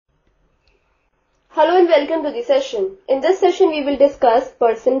Hello and welcome to the session. In this session we will discuss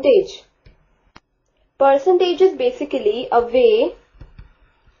percentage. Percentage is basically a way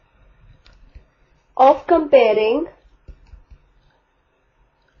of comparing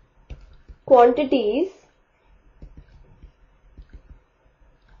quantities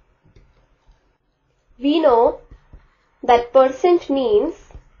we know that percent means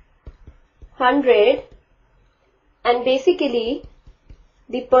 100 and basically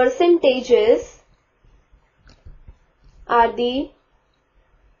the percentages are the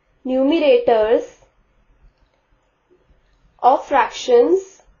numerators of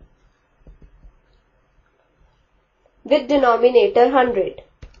fractions with denominator 100.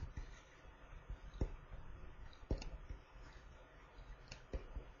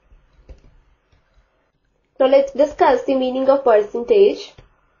 Now let's discuss the meaning of percentage.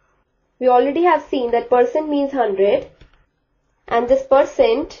 We already have seen that percent means 100 and this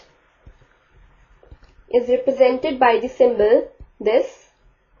percent is represented by the symbol this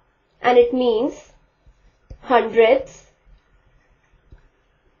and it means hundredths.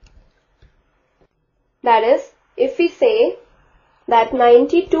 That is, if we say that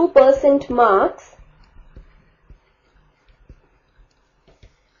 92% marks,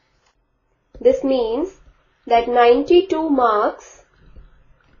 this means that 92 marks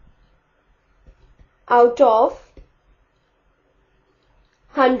out of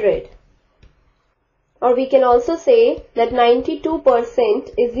 100. Or we can also say that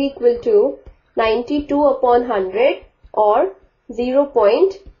 92% is equal to 92 upon 100 or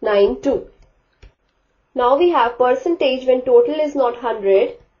 0.92. Now we have percentage when total is not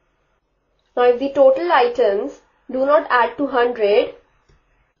 100. Now if the total items do not add to 100,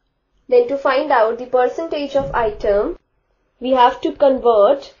 then to find out the percentage of item, we have to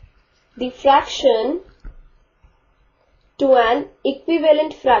convert the fraction to an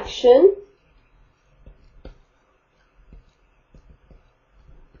equivalent fraction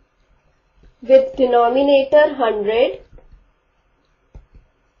with denominator 100 .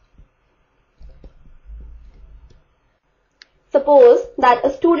 Suppose that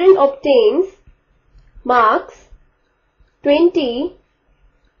a student obtains marks 20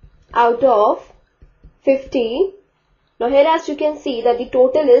 out of 50. Now here as you can see that the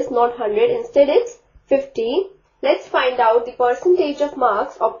total is not 100, instead it's 50. Let's find out the percentage of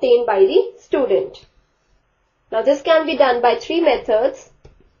marks obtained by the student. Now this can be done by three methods.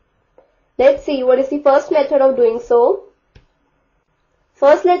 Let's see what is the first method of doing so.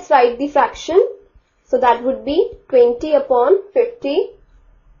 First let's write the fraction. So that would be 20 upon 50.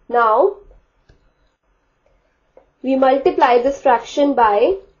 Now we multiply this fraction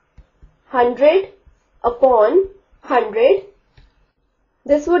by 100 upon 100.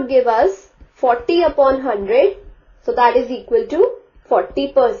 This would give us 40 upon 100. So that is equal to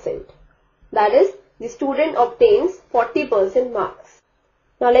 40%. That is, the student obtains 40% marks.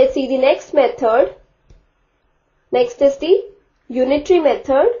 Now let's see the next method. Next is the unitary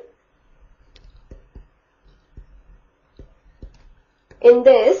method. In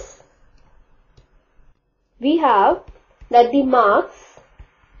this, we have that the marks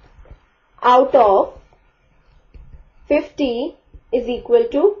out of 50 is equal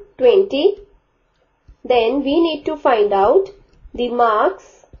to 20. Then we need to find out the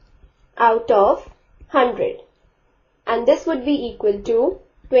marks out of 100. And this would be equal to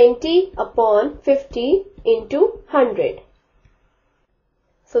 20 upon 50 into 100.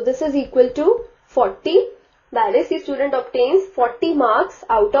 So this is equal to 40. That is, the student obtains 40 marks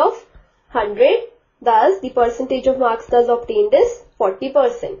out of 100. Thus, the percentage of marks thus obtained is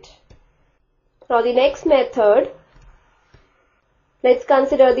 40%. Now the next method, let's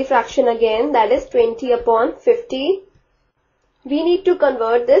consider the fraction again, that is 20 upon 50. We need to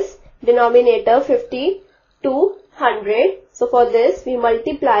convert this denominator 50 to 100. So for this, we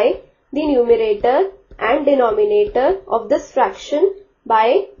multiply the numerator and denominator of this fraction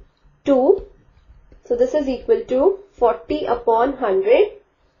by 2. So this is equal to 40 upon 100,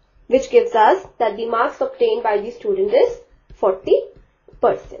 which gives us that the marks obtained by the student is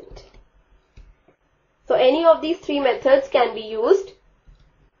 40%. So any of these three methods can be used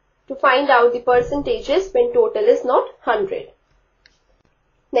to find out the percentages when total is not 100.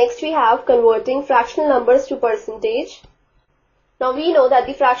 Next we have converting fractional numbers to percentage. Now we know that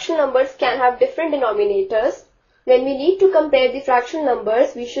the fractional numbers can have different denominators. When we need to compare the fractional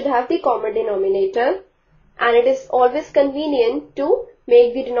numbers, we should have the common denominator, and it is always convenient to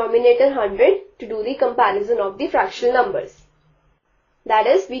make the denominator 100 to do the comparison of the fractional numbers. That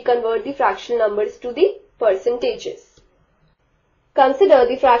is, we convert the fractional numbers to the percentages. Consider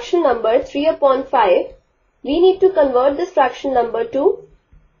the fractional number 3 upon 5. We need to convert this fractional number to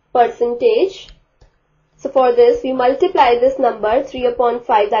percentage. So for this, we multiply this number 3 upon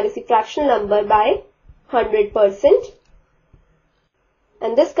 5, that is the fractional number, by 100%.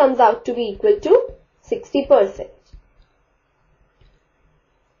 And this comes out to be equal to 60%.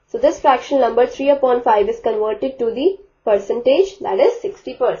 So this fractional number 3 upon 5 is converted to the percentage, that is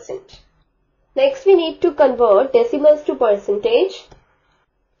 60%. Next we need to convert decimals to percentage.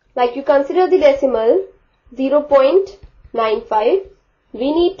 Like you consider the decimal 0.95,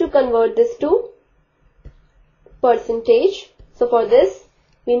 we need to convert this to percentage. So for this,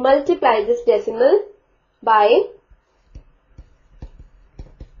 we multiply this decimal by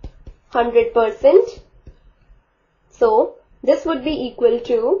 100%. So this would be equal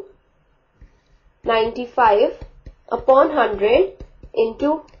to 95 upon 100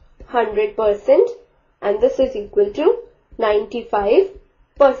 into 100%, and this is equal to 95%.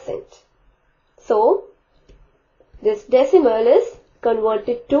 So this decimal is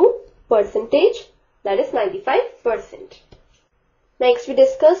converted to percentage, that is 95%. Next we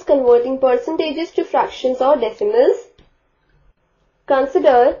discuss converting percentages to fractions or decimals.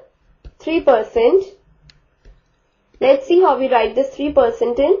 Consider 3%. Let's see how we write this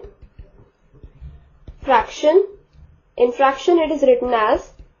 3% in fraction. In fraction it is written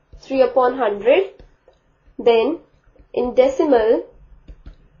as 3 upon 100. Then in decimal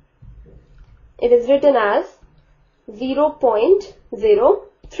it is written as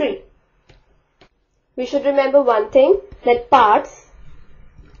 0.03. We should remember one thing, that parts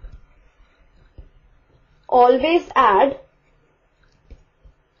always add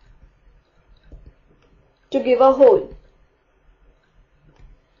to give a whole.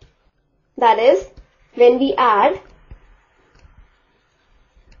 That is, when we add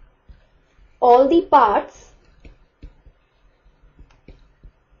all the parts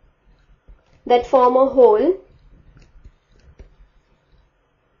that form a whole,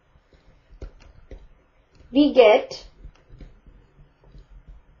 we get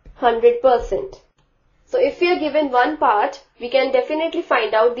 100%. So if we are given one part, we can definitely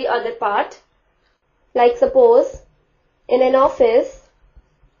find out the other part. Like suppose in an office,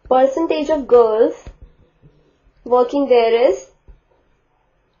 percentage of girls working there is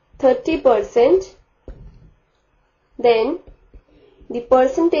 30%, then the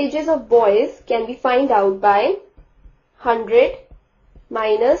percentages of boys can be found out by 100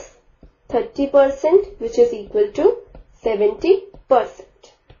 minus 30%, which is equal to 70%.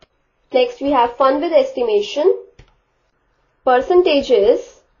 Next we have fun with estimation.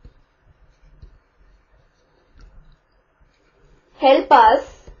 Percentages help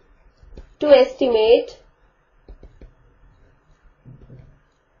us to estimate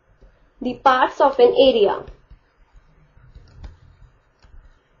the parts of an area.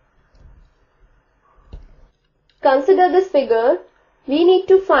 Consider this figure. We need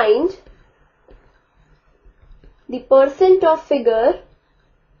to find the percent of figure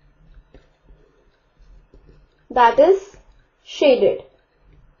that is shaded.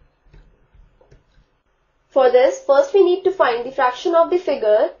 For this, first we need to find the fraction of the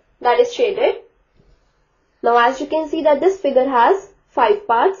figure that is shaded. Now as you can see that this figure has 5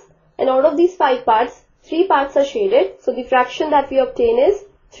 parts, and out of these 5 parts, 3 parts are shaded. So the fraction that we obtain is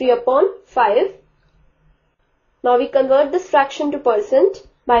 3 upon 5. Now we convert this fraction to percent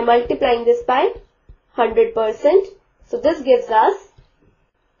by multiplying this by 100%. So this gives us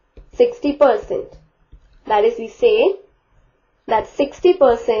 60%. That is, we say that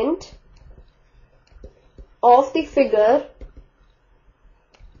 60% of the figure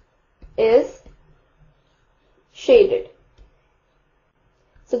is shaded.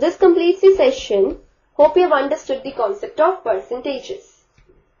 So this completes the session. Hope you have understood the concept of percentages.